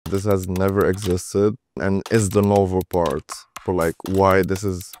this has never existed and is the novel part for like why this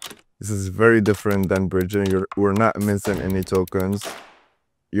is very different than bridging. We're not minting any tokens.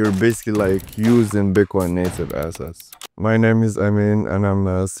 You're basically like using Bitcoin native assets. My name is Amin and I'm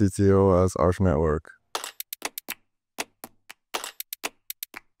a CTO at Arch Network.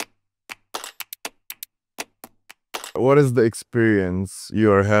 What is the experience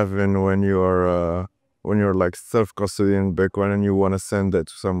you are having when you're like self-custodying Bitcoin and you want to send it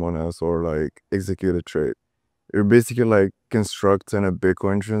to someone else or like execute a trade? You're basically like constructing a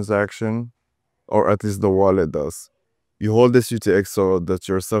Bitcoin transaction, or at least the wallet does. You hold this UTXO that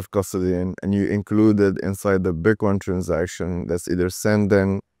you're self-custodying and you include it inside the Bitcoin transaction that's either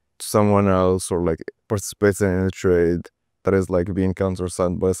sending to someone else or like participating in a trade that is like being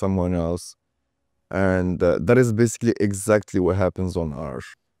countersigned by someone else. And that is basically exactly what happens on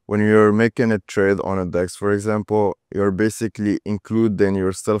Arch. When you're making a trade on a DEX, for example, you're basically including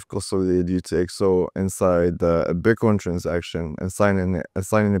your self-custodied UTXO inside a Bitcoin transaction and signing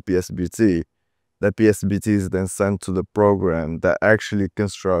a PSBT. That PSBT is then sent to the program that actually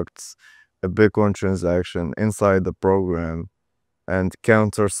constructs a Bitcoin transaction inside the program and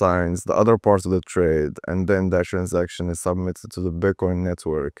countersigns the other parts of the trade, and then that transaction is submitted to the Bitcoin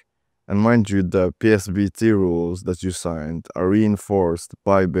network. And mind you, the PSBT rules that you signed are reinforced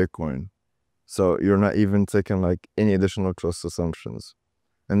by Bitcoin. So you're not even taking like any additional trust assumptions.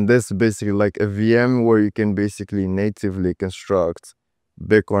 And this basically like a VM where you can basically natively construct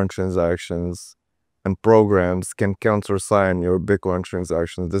Bitcoin transactions and programs can countersign your Bitcoin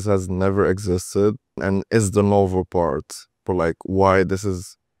transactions. This has never existed and is the novel part for like why this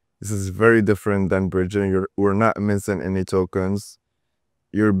is very different than bridging. We're not minting any tokens.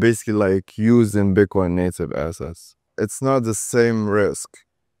 You're basically like using Bitcoin native assets. It's not the same risk.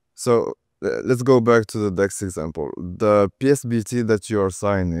 So let's go back to the DEX example. The PSBT that you are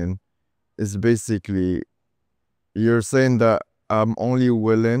signing is basically, you're saying that I'm only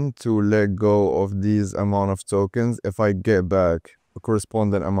willing to let go of these amount of tokens if I get back a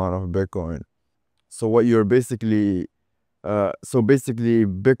corresponding amount of Bitcoin. So what you're basically,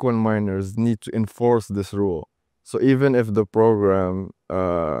 Bitcoin miners need to enforce this rule. So even if the program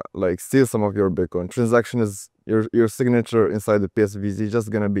like steals some of your Bitcoin, transaction is your signature inside the PSBT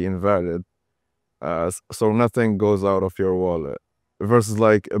just gonna be invalid. So nothing goes out of your wallet. Versus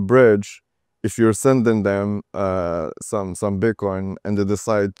like a bridge, if you're sending them some Bitcoin and they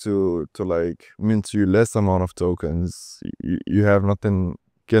decide to like mint you less amount of tokens, you have nothing,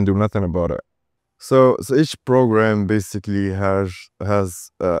 can do nothing about it. So each program basically has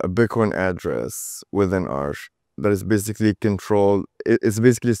a Bitcoin address within Arch that is basically controlled. It's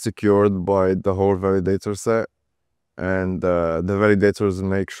basically secured by the whole validator set, and the validators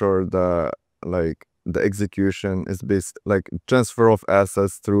make sure that like the execution is based, like transfer of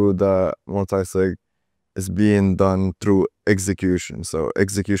assets through the multi-sig is being done through execution. So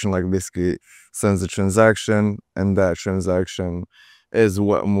execution like basically sends a transaction, and that transaction is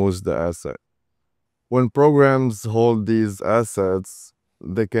what moves the asset. When programs hold these assets,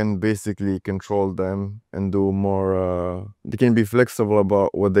 they can basically control them and do more, they can be flexible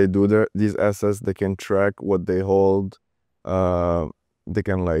about what they do there. These assets, they can track what they hold. They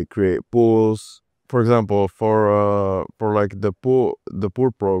can like create pools. For example, for like the pool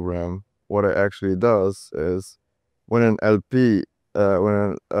program, what it actually does is when an LP,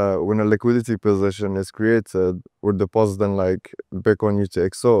 when a liquidity position is created, we're depositing like Bitcoin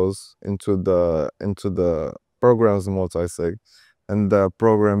UTXOs into the program's multi-sig, and the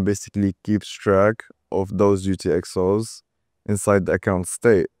program basically keeps track of those UTXOs inside the account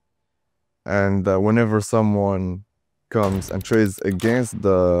state. And whenever someone comes and trades against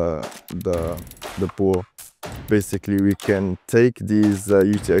the pool, basically we can take these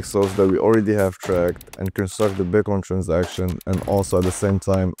UTXOs that we already have tracked and construct the Bitcoin transaction, and also at the same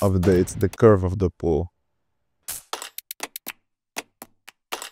time update the curve of the pool.